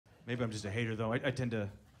Maybe I'm just a hater, though. I tend to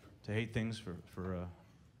hate things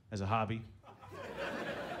as a hobby.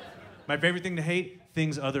 My favorite thing to hate,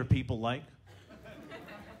 things other people like.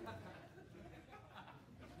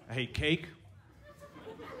 I hate cake.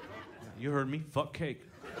 You heard me, fuck cake.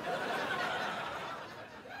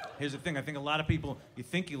 Here's the thing, I think a lot of people, you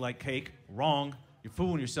think you like cake, wrong. You're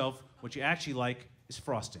fooling yourself. What you actually like is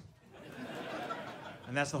frosting.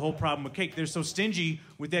 And that's the whole problem with cake. They're so stingy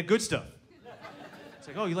with that good stuff. It's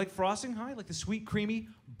like, oh, you like frosting, huh? You like the sweet, creamy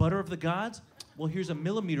butter of the gods? Well, here's a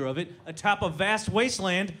millimeter of it atop a vast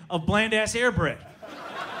wasteland of bland-ass air bread.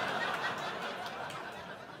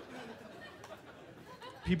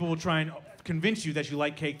 People will try and convince you that you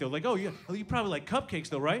like cake. They're like, oh, you probably like cupcakes,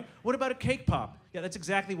 though, right? What about a cake pop? Yeah, that's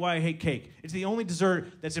exactly why I hate cake. It's the only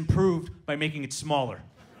dessert that's improved by making it smaller.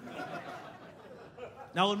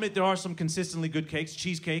 Now, I'll admit there are some consistently good cakes.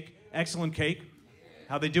 Cheesecake, excellent cake.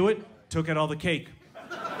 How they do it? Took out all the cake.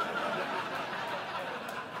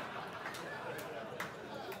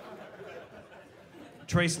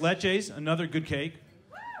 Tres Leches, another good cake.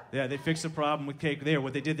 Yeah, they fixed the problem with cake there.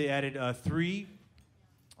 What they did, they added 3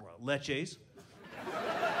 leches.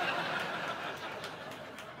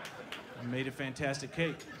 And made a fantastic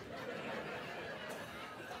cake.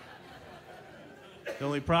 The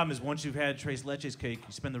only problem is once you've had Tres Leches cake,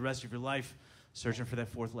 you spend the rest of your life searching for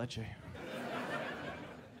that 4th leche.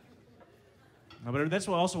 No, but that's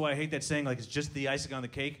also why I hate that saying, like, it's just the icing on the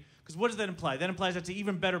cake. Because what does that imply? That implies that's an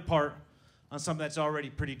even better part on something that's already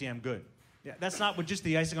pretty damn good. Yeah, that's not what just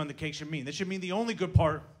the icing on the cake should mean. That should mean the only good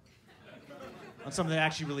part on something that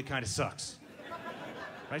actually really kind of sucks.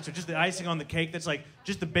 Right? So just the icing on the cake, that's like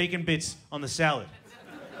just the bacon bits on the salad.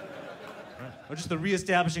 Right? Or just the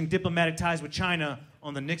reestablishing diplomatic ties with China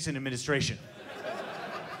on the Nixon administration.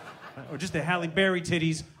 Right? Or just the Halle Berry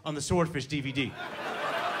titties on the Swordfish DVD.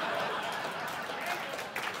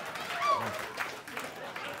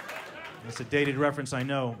 It's a dated reference, I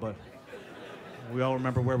know, but we all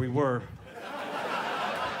remember where we were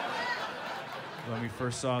when we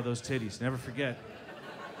first saw those titties. Never forget.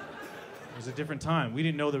 It was a different time. We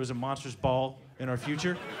didn't know there was a monstrous ball in our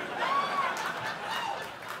future.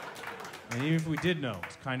 And even if we did know,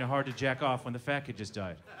 it's kind of hard to jack off when the fat kid just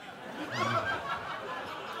died.